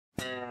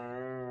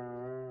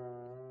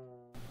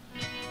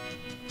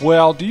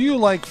Well, do you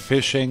like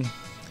fishing?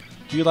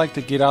 Do you like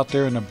to get out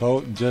there in a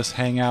boat and just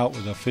hang out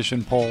with a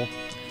fishing pole?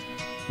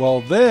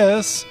 Well,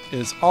 this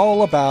is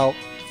all about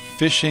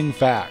fishing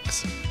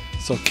facts.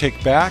 So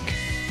kick back,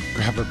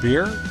 grab a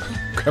beer,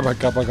 grab a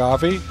cup of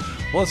coffee.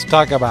 Let's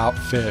talk about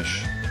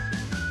fish.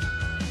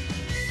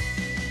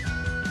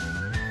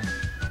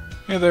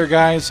 Hey there,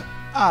 guys.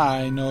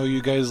 I know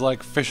you guys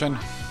like fishing,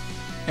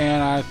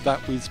 and I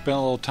thought we'd spend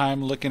a little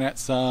time looking at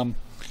some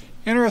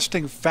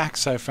interesting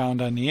facts I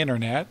found on the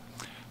internet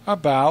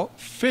about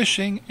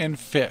fishing and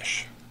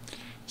fish.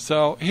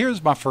 So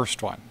here's my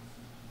first one.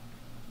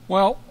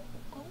 Well,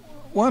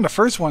 one of the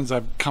first ones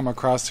I've come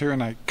across here,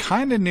 and I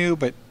kind of knew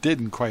but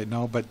didn't quite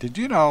know, but did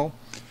you know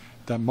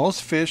that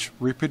most fish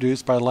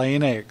reproduce by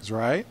laying eggs,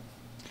 right?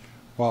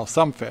 Well,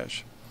 some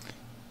fish.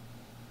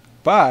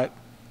 But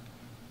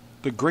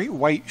the great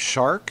white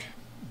shark,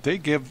 they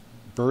give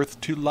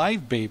birth to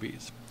live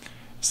babies.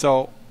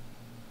 So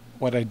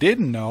what I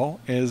didn't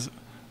know is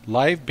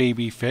live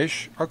baby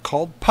fish are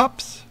called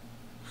pups.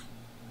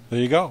 There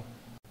you go.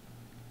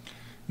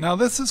 Now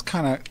this is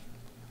kind of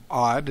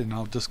odd, and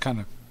I'll just kind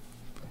of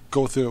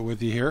go through it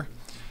with you here.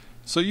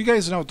 So you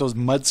guys know what those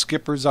mud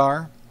skippers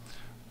are?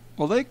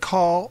 Well, they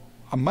call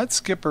a mud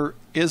skipper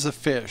is a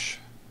fish,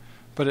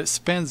 but it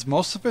spends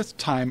most of its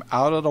time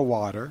out of the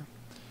water.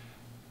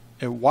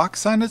 It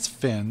walks on its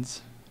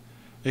fins.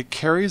 It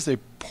carries a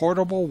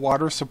portable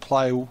water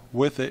supply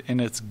with it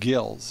in its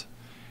gills,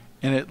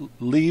 and it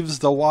leaves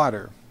the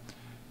water.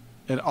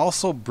 It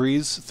also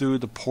breathes through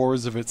the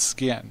pores of its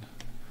skin,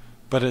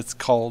 but it's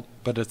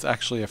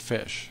actually a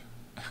fish.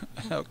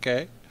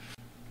 Okay.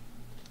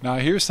 Now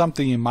here's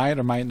something you might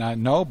or might not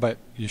know, but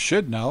you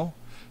should know.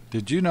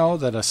 Did you know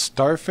that a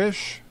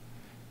starfish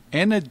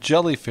and a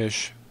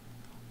jellyfish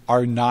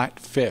are not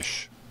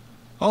fish?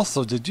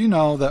 Also, did you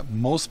know that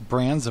most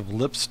brands of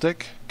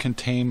lipstick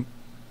contain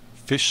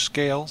fish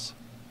scales?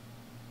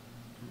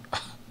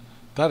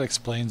 That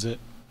explains it.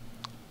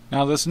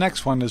 Now this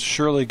next one is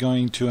surely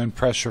going to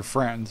impress your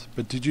friends,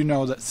 but did you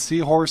know that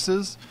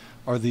seahorses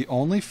are the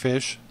only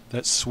fish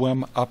that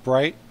swim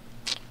upright?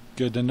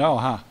 Good to know,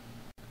 huh?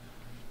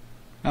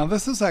 Now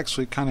this is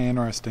actually kind of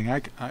interesting.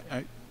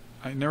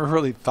 I never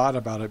really thought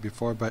about it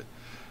before, but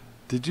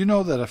did you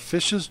know that a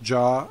fish's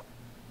jaw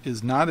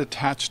is not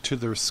attached to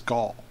their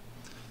skull?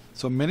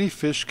 So many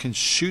fish can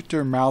shoot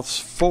their mouths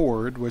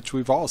forward, which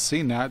we've all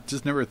seen that,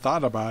 just never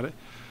thought about it,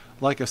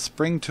 like a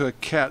spring to a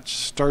catch,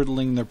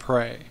 startling their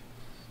prey.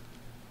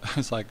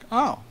 It's like,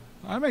 oh,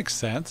 that makes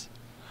sense.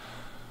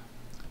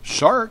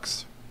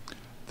 Sharks,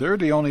 they're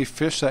the only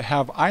fish that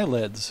have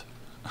eyelids.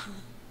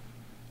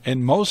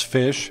 And most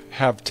fish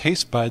have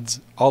taste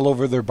buds all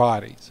over their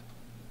bodies.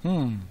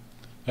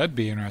 That'd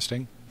be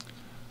interesting.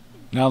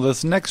 Now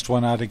this next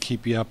one ought to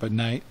keep you up at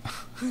night.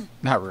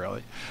 Not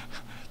really.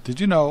 Did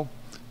you know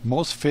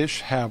most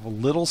fish have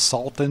little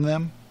salt in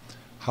them?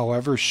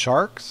 However,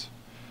 sharks,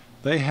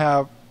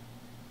 their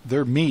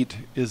meat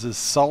is as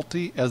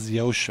salty as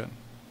the ocean.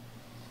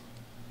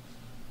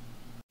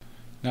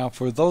 Now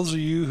for those of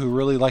you who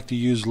really like to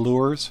use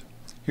lures,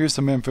 here's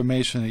some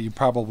information that you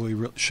probably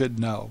should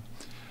know.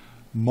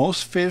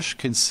 Most fish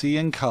can see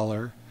in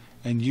color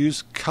and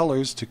use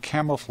colors to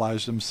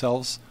camouflage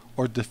themselves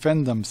or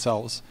defend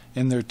themselves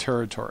in their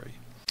territory.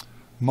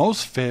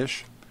 Most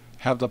fish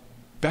have the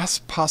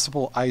best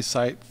possible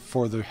eyesight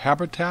for their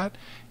habitat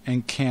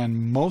and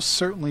can most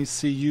certainly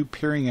see you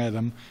peering at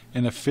them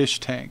in a fish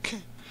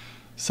tank.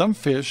 Some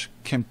fish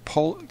can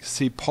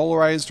see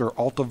polarized or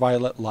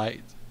ultraviolet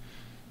light.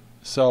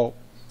 So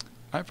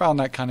I found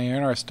that kind of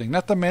interesting.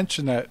 Not to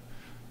mention that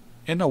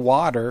in the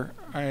water,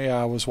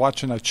 I was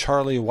watching a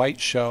Charlie White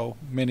show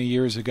many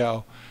years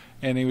ago,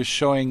 and he was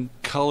showing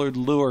colored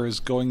lures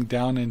going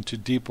down into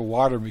deeper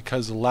water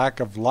because of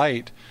lack of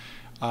light.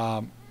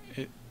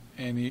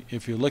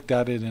 If you looked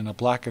at it in a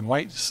black and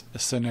white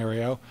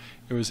scenario,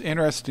 it was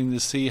interesting to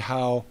see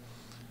how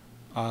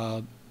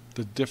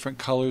the different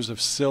colors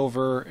of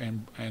silver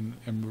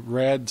and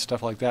red,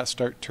 stuff like that,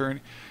 start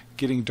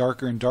getting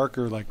darker and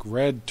darker. Like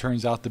red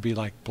turns out to be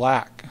like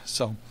black.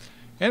 So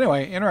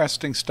anyway,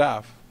 interesting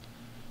stuff.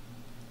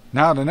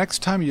 Now the next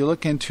time you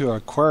look into an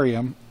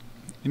aquarium,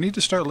 you need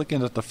to start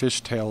looking at the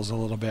fish tails a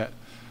little bit.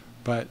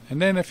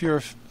 And then if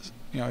you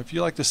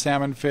like the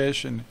salmon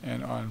fish and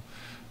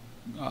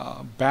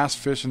bass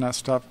fish and that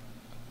stuff,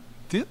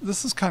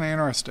 this is kind of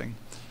interesting.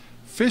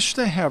 Fish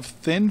that have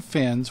thin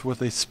fins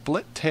with a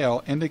split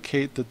tail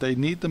indicate that they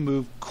need to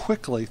move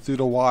quickly through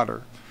the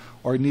water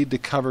or need to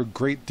cover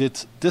great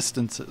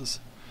distances.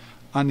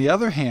 On the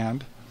other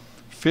hand,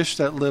 fish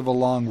that live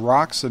along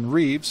rocks and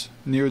reefs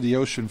near the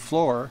ocean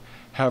floor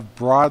have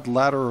broad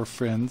lateral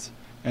fins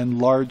and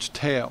large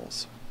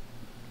tails.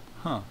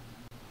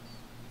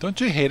 Don't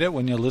you hate it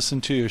when you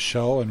listen to your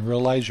show and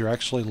realize you're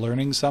actually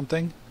learning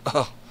something?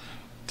 Oh,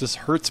 it just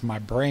hurts my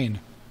brain.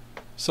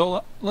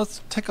 So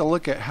let's take a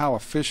look at how a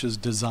fish is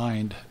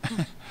designed.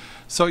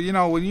 So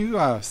when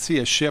you see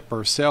a ship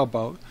or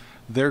sailboat,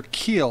 their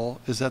keel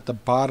is at the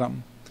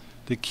bottom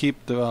to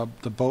keep the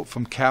boat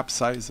from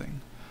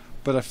capsizing.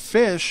 But a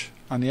fish,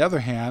 on the other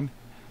hand,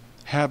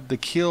 have the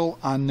keel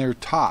on their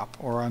top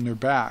or on their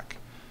back.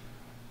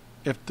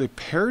 If the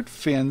paired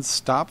fins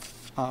stop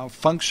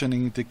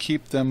functioning to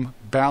keep them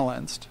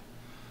balanced,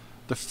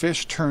 the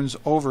fish turns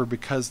over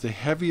because the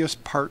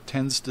heaviest part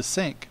tends to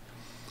sink.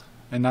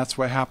 And that's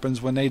what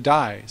happens when they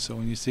die. So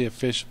when you see a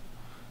fish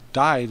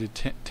die, they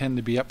tend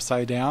to be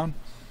upside down.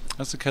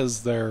 That's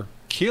because their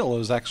keel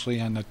is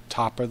actually on the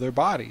top of their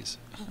bodies.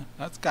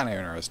 That's kind of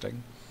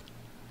interesting.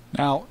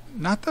 Now,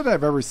 not that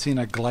I've ever seen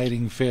a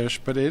gliding fish,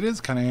 but it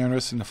is kind of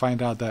interesting to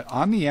find out that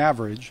on the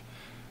average,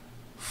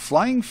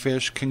 flying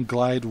fish can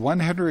glide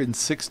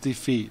 160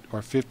 feet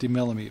or 50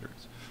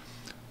 millimeters,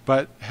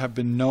 but have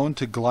been known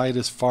to glide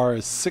as far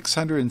as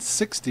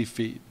 660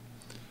 feet.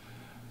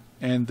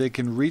 And they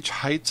can reach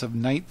heights of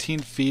 19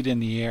 feet in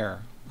the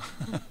air.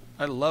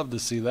 I'd love to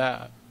see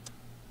that.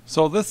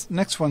 So this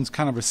next one's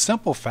kind of a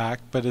simple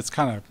fact, but it's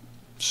kind of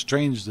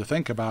strange to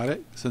think about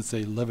it since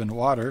they live in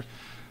water.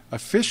 A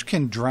fish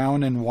can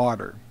drown in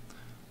water,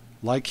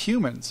 like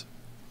humans.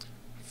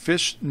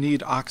 Fish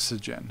need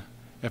oxygen.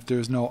 If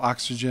there's no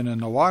oxygen in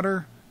the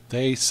water,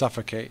 they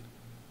suffocate.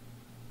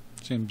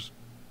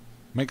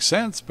 Makes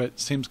sense, but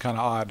seems kind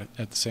of odd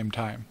at the same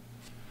time.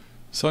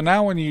 So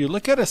now when you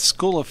look at a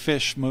school of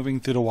fish moving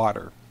through the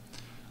water,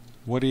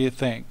 what do you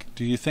think?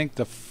 Do you think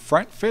the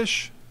front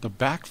fish, the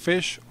back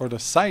fish, or the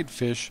side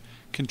fish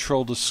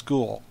control the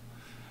school?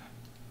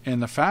 And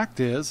the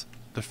fact is,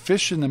 the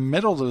fish in the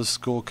middle of the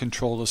school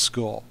control the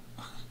school.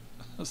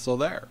 So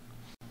there.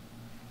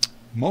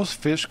 Most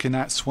fish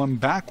cannot swim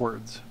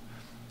backwards.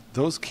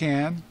 Those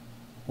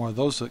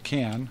that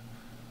can,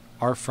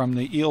 are from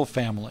the eel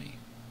family.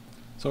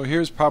 So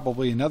here's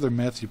probably another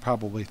myth you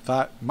probably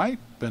thought might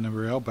have been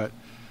real, but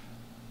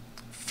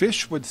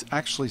fish would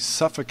actually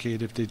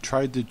suffocate if they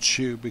tried to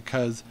chew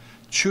because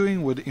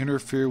chewing would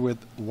interfere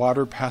with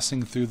water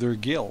passing through their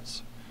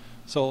gills.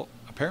 So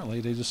apparently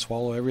they just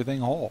swallow everything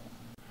whole.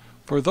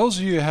 For those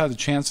of you who had a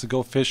chance to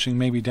go fishing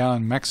maybe down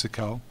in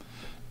Mexico,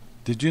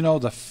 did you know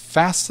the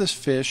fastest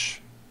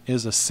fish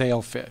is a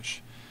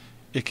sailfish?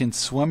 It can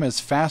swim as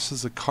fast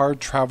as a car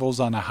travels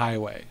on a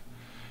highway.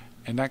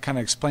 And that kind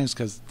of explains,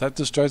 because that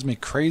just drives me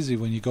crazy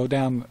when you go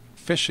down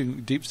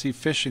fishing, deep sea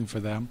fishing for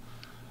them.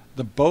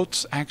 The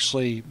boat's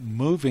actually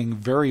moving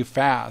very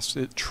fast.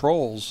 It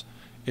trolls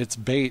its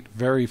bait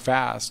very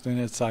fast. And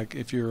it's like,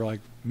 if you're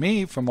like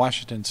me from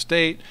Washington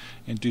State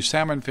and do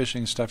salmon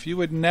fishing stuff, you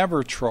would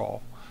never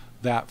troll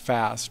that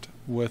fast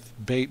with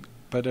bait.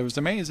 But it was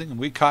amazing.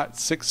 We caught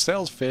 6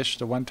 sailfish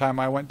the one time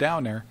I went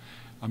down there.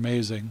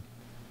 Amazing.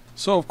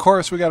 So of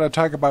course we got to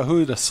talk about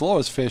who the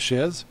slowest fish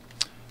is.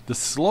 The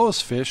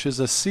slowest fish is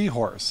a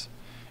seahorse.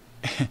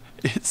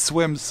 It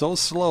swims so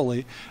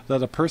slowly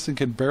that a person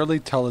can barely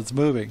tell it's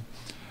moving.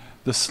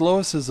 The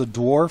slowest is a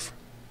dwarf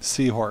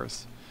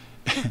seahorse.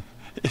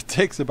 It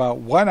takes about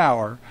 1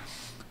 hour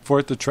for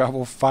it to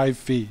travel 5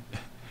 feet.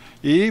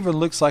 It even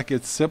looks like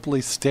it's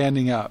simply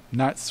standing up,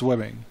 not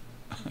swimming.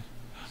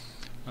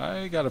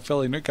 I got a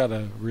feeling it got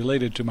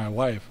related to my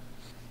wife.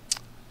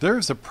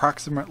 There's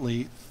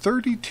approximately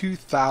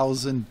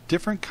 32,000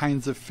 different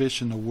kinds of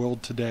fish in the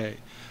world today,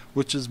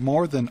 which is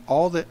more than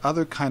all the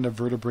other kind of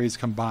vertebrates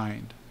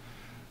combined.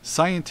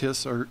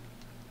 Scientists are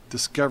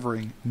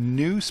discovering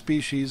new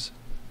species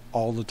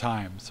all the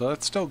time, so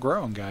that's still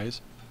growing, guys.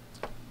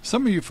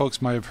 Some of you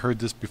folks might have heard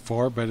this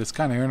before, but it's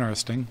kind of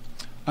interesting.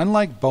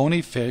 Unlike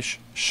bony fish,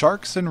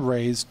 sharks and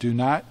rays do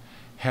not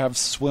have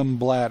swim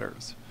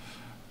bladders.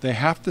 They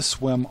have to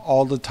swim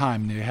all the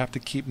time. They have to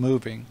keep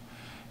moving.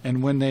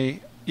 And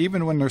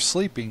even when they're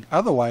sleeping,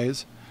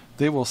 otherwise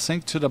they will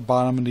sink to the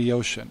bottom of the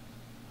ocean.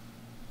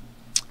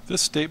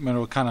 This statement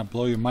will kind of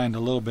blow your mind a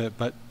little bit,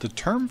 but the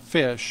term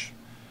fish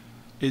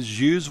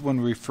is used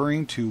when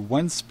referring to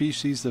one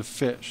species of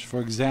fish. For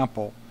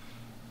example,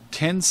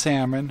 10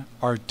 salmon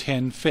are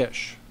 10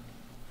 fish.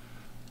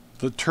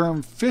 The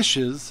term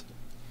fishes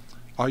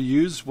are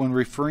used when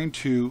referring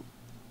to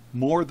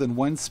more than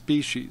one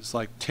species,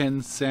 like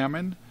 10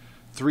 salmon,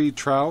 3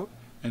 trout,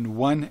 and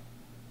 1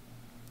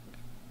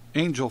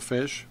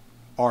 angelfish,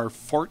 are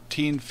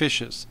 14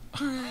 fishes.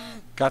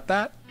 Got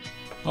that?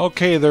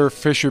 Okay there,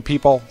 fisher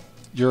people.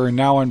 You're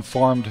now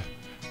informed.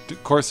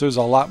 Of course, there's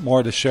a lot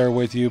more to share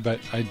with you, but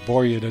I'd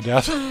bore you to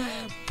death.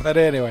 But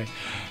anyway,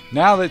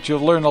 now that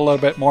you've learned a little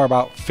bit more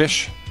about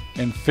fish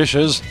and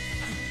fishes,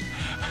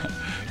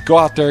 go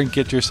out there and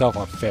get yourself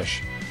a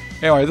fish.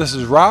 Anyway, this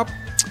is Rob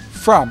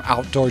from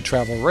Outdoor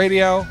Travel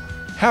Radio.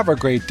 Have a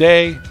great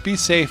day. Be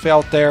safe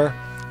out there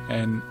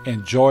and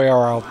enjoy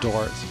our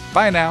outdoors.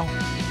 Bye now.